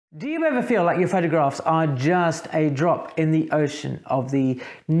Do you ever feel like your photographs are just a drop in the ocean of the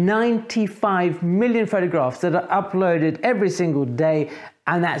 95 million photographs that are uploaded every single day,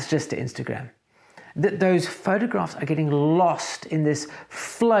 and that's just to Instagram? That those photographs are getting lost in this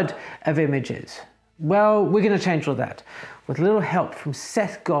flood of images? Well, we're going to change all that. With a little help from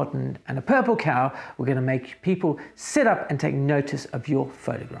Seth, Godin and a purple cow, we're going to make people sit up and take notice of your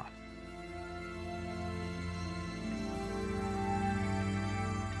photograph.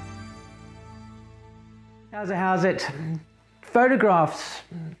 How's it? Photographs,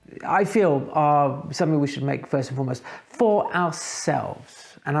 I feel, are something we should make first and foremost for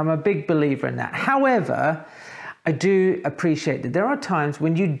ourselves. And I'm a big believer in that. However, I do appreciate that there are times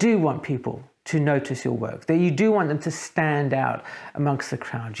when you do want people to notice your work, that you do want them to stand out amongst the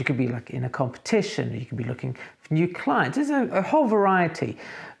crowd. You could be like in a competition, you could be looking for new clients. There's a whole variety.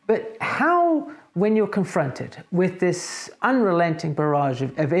 But how, when you're confronted with this unrelenting barrage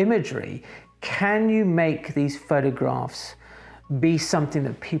of imagery, can you make these photographs be something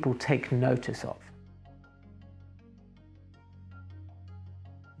that people take notice of?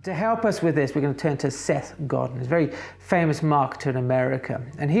 To help us with this, we're going to turn to Seth Godin, a very famous marketer in America.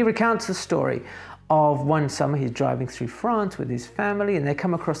 And he recounts the story of one summer he's driving through France with his family, and they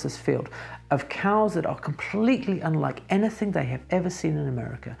come across this field of cows that are completely unlike anything they have ever seen in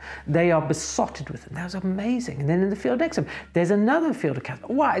America. They are besotted with them. That was amazing. And then in the field next to them, there's another field of cows.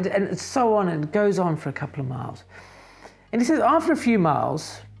 Wow, and so on, and it goes on for a couple of miles. And he says after a few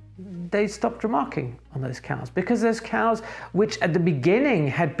miles, they stopped remarking on those cows, because those cows, which at the beginning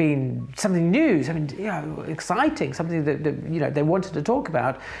had been something new, something exciting, something that they wanted to talk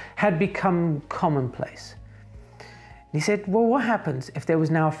about, had become commonplace. And he said, well, what happens if there was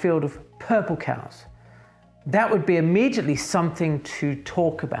now a field of purple cows? That would be immediately something to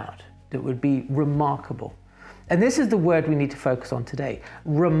talk about, that would be remarkable. And this is the word we need to focus on today: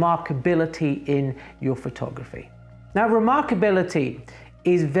 remarkability in your photography. Now, remarkability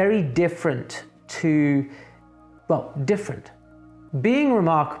is very different to, well, different. Being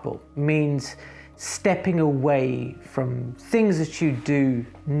remarkable means stepping away from things that you do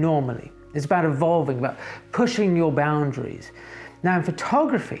normally. It's about evolving, about pushing your boundaries. Now, in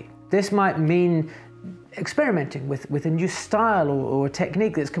photography, this might mean experimenting with a new style or a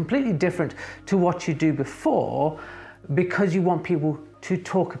technique that's completely different to what you do before, because you want people to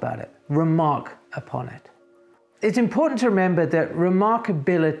talk about it, remark upon it. It's important to remember that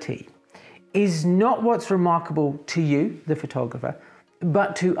remarkability is not what's remarkable to you, the photographer,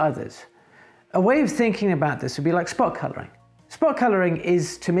 but to others. A way of thinking about this would be like spot coloring. Spot coloring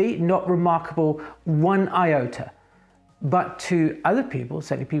is, to me, not remarkable one iota, but to other people,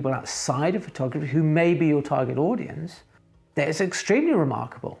 certainly people outside of photography who may be your target audience, that is extremely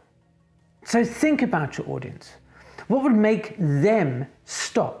remarkable. So think about your audience. What would make them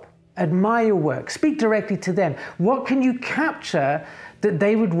stop, admire your work, speak directly to them? What can you capture that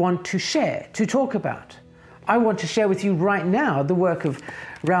they would want to share, to talk about? I want to share with you right now the work of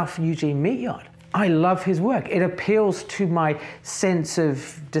Ralph Eugene Meatyard. I love his work. It appeals to my sense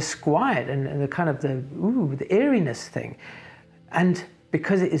of disquiet and the kind of the eeriness thing. And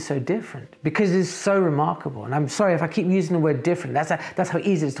because it is so different, because it is so remarkable, and I'm sorry if I keep using the word different, that's how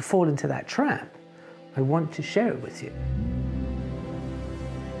easy it is to fall into that trap. I want to share it with you.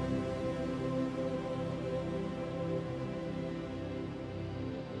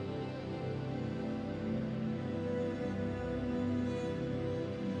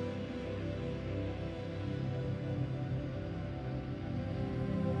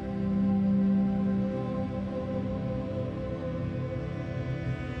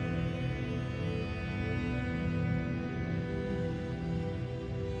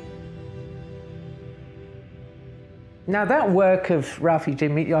 Now, that work of Ralph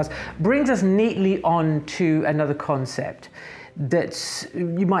Eugene Meatyard's brings us neatly on to another concept that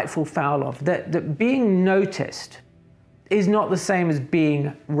you might fall foul of, that being noticed is not the same as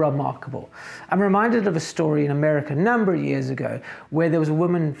being remarkable. I'm reminded of a story in America a number of years ago where there was a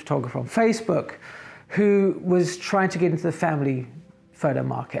woman photographer on Facebook who was trying to get into the family photo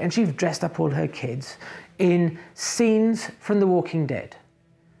market, and she dressed up all her kids in scenes from The Walking Dead,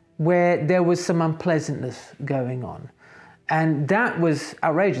 where there was some unpleasantness going on. And that was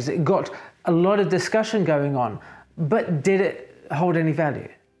outrageous. It got a lot of discussion going on, but did it hold any value?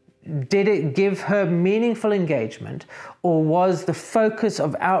 Did it give her meaningful engagement, or was the focus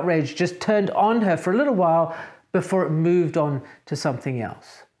of outrage just turned on her for a little while before it moved on to something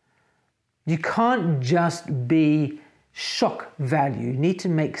else? You can't just be shock value. You need to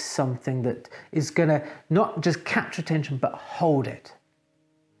make something that is gonna not just capture attention, but hold it.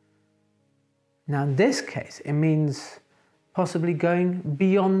 Now, in this case, it means possibly going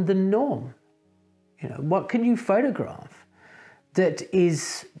beyond the norm. You know, what can you photograph that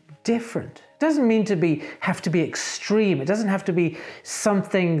is different? It doesn't mean have to be extreme. It doesn't have to be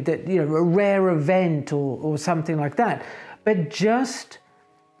something that, you know, a rare event or something like that, but just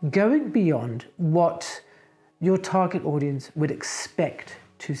going beyond what your target audience would expect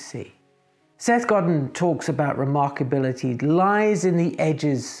to see. Seth Godin talks about remarkability lies in the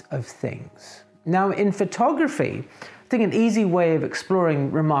edges of things. Now, in photography, I think an easy way of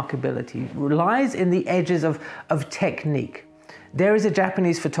exploring remarkability lies in the edges of technique. There is a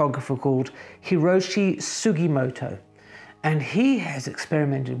Japanese photographer called Hiroshi Sugimoto, and he has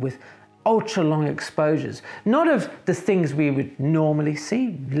experimented with ultra long exposures, not of the things we would normally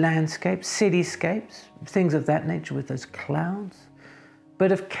see, landscapes, cityscapes, things of that nature with those clouds,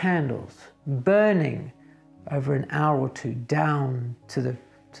 but of candles burning over an hour or two down to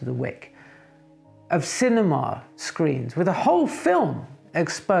the wick, of cinema screens with a whole film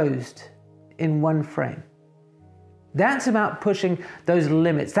exposed in one frame. That's about pushing those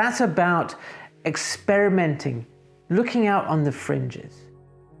limits. That's about experimenting, looking out on the fringes.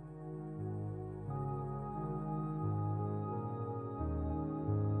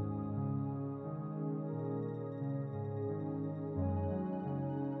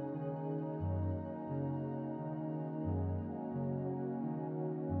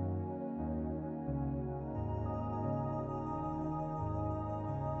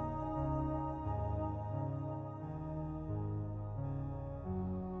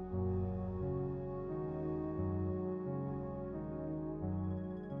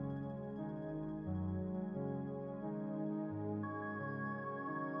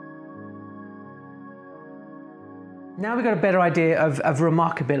 Now we've got a better idea of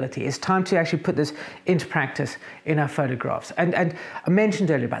remarkability. It's time to actually put this into practice in our photographs. And I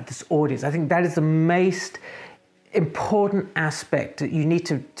mentioned earlier about this audience. I think that is the most important aspect that you need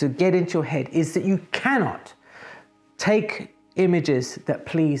to get into your head, is that you cannot take images that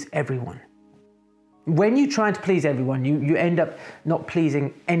please everyone. When you try to please everyone, you end up not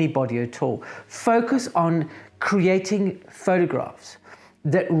pleasing anybody at all. Focus on creating photographs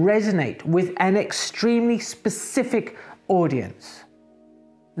that resonate with an extremely specific audience.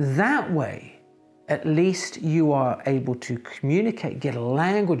 That way, at least you are able to communicate, get a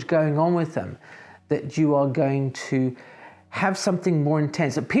language going on with them, that you are going to have something more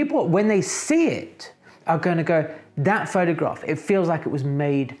intense. That people, when they see it, are going to go, that photograph, it feels like it was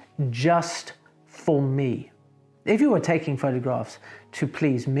made just for me. If you were taking photographs to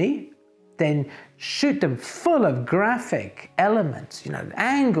please me, then shoot them full of graphic elements, you know,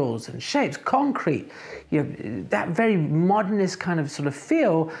 angles and shapes, concrete, you know, that very modernist kind of sort of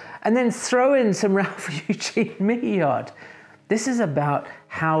feel, and then throw in some Ralph Eugene Maillard. This is about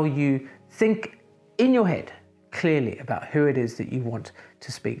how you think in your head clearly about who it is that you want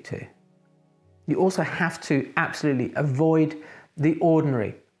to speak to. You also have to absolutely avoid the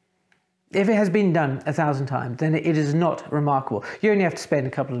ordinary. If it has been done 1,000 times, then it is not remarkable. You only have to spend a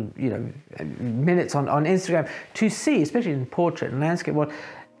couple of minutes on Instagram to see, especially in portrait and landscape world,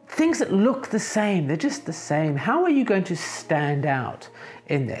 things that look the same. They're just the same. How are you going to stand out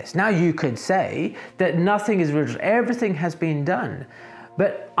in this? Now you could say that nothing is original. Everything has been done.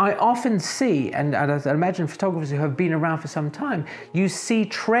 But I often see, and I imagine photographers who have been around for some time, you see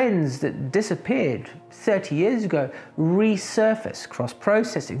trends that disappeared 30 years ago resurface,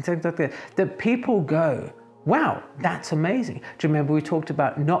 cross-processing, things like that people go, wow, that's amazing. Do you remember we talked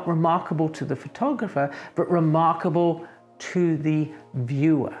about not remarkable to the photographer, but remarkable to the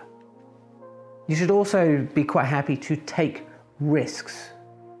viewer? You should also be quite happy to take risks.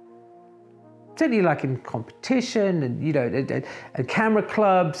 Certainly like in competition and and camera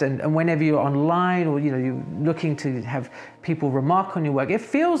clubs and whenever you're online or you're looking to have people remark on your work, it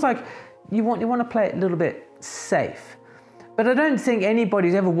feels like you want to play it a little bit safe. But I don't think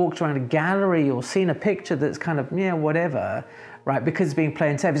anybody's ever walked around a gallery or seen a picture that's kind of whatever, right? Because it's being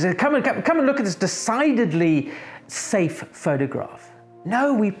played safe. So come and look at this decidedly safe photograph.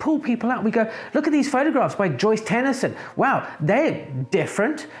 No, we pull people out. We go, look at these photographs by Joyce Tennyson. Wow, they're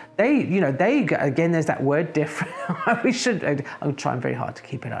different. Again, there's that word different. I'm trying very hard to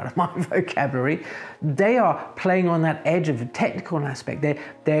keep it out of my vocabulary. They are playing on that edge of a technical aspect.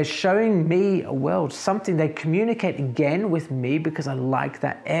 They're showing me a world, something they communicate again with me because I like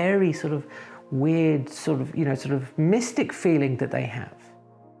that airy sort of weird sort of mystic feeling that they have.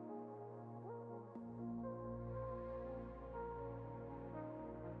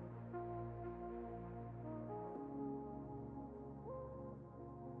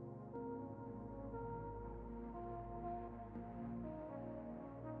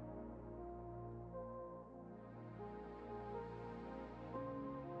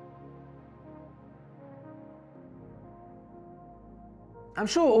 I'm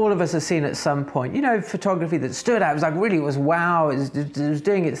sure all of us have seen at some point, you know, photography that stood out. It was like, really, it was wow, it was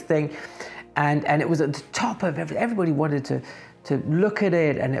doing its thing. And it was at the top of everybody wanted to look at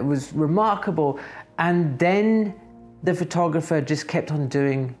it, and it was remarkable. And then the photographer just kept on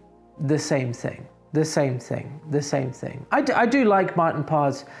doing the same thing, the same thing, the same thing. I do like Martin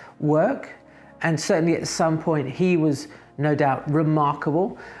Parr's work, and certainly at some point he was no doubt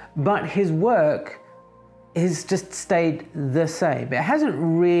remarkable, but his work has just stayed the same. It hasn't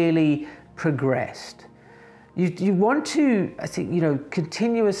really progressed. You want to, I think, you know,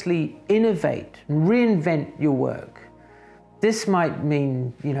 continuously innovate and reinvent your work. This might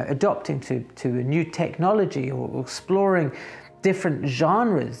mean, you know, adopting to a new technology or exploring different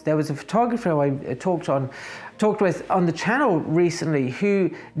genres. There was a photographer I talked with on the channel recently who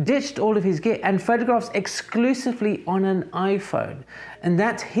ditched all of his gear and photographs exclusively on an iPhone. And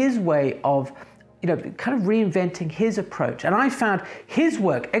that's his way of, you know, kind of reinventing his approach. And I found his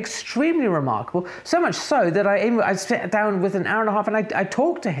work extremely remarkable, so much so that I sat down with an hour and a half and I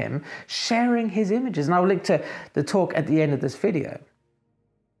talked to him, sharing his images. And I'll link to the talk at the end of this video.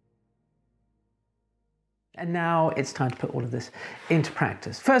 And now it's time to put all of this into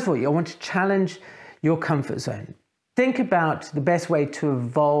practice. First of all, I want to challenge your comfort zone. Think about the best way to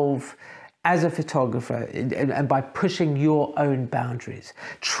evolve as a photographer, and by pushing your own boundaries.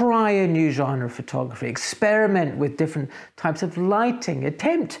 Try a new genre of photography, experiment with different types of lighting,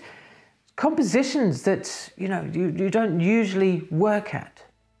 attempt compositions that you don't usually work at.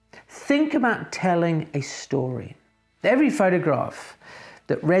 Think about telling a story. Every photograph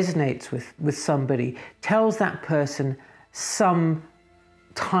that resonates with somebody tells that person some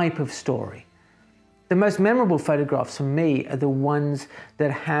type of story. The most memorable photographs for me are the ones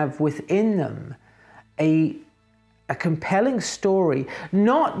that have within them a compelling story,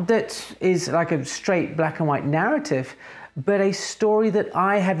 not that is like a straight black and white narrative, but a story that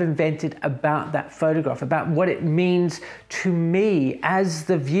I have invented about that photograph, about what it means to me as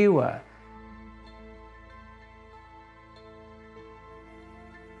the viewer.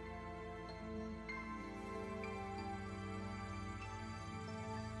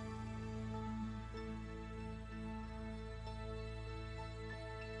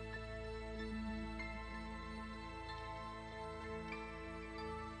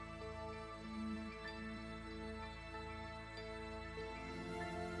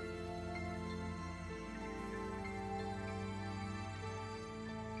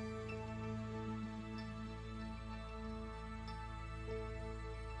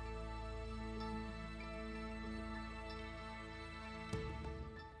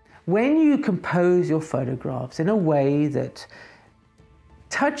 When you compose your photographs in a way that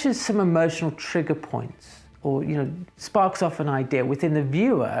touches some emotional trigger points or sparks off an idea within the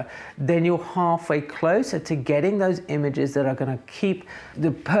viewer, then you're halfway closer to getting those images that are going to keep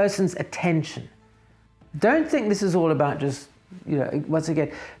the person's attention. Don't think this is all about just, once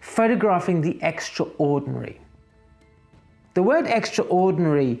again, photographing the extraordinary. The word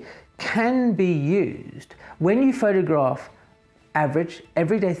extraordinary can be used when you photograph average,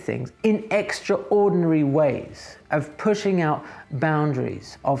 everyday things in extraordinary ways of pushing out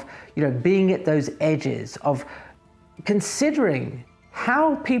boundaries, of being at those edges, of considering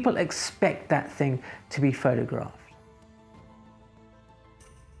how people expect that thing to be photographed.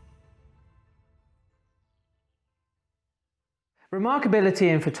 Remarkability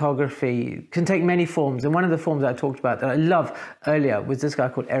in photography can take many forms, and one of the forms I talked about that I love earlier was this guy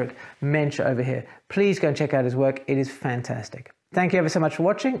called Eric Mensch over here. Please go and check out his work. It is fantastic. Thank you ever so much for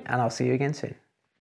watching, and I'll see you again soon.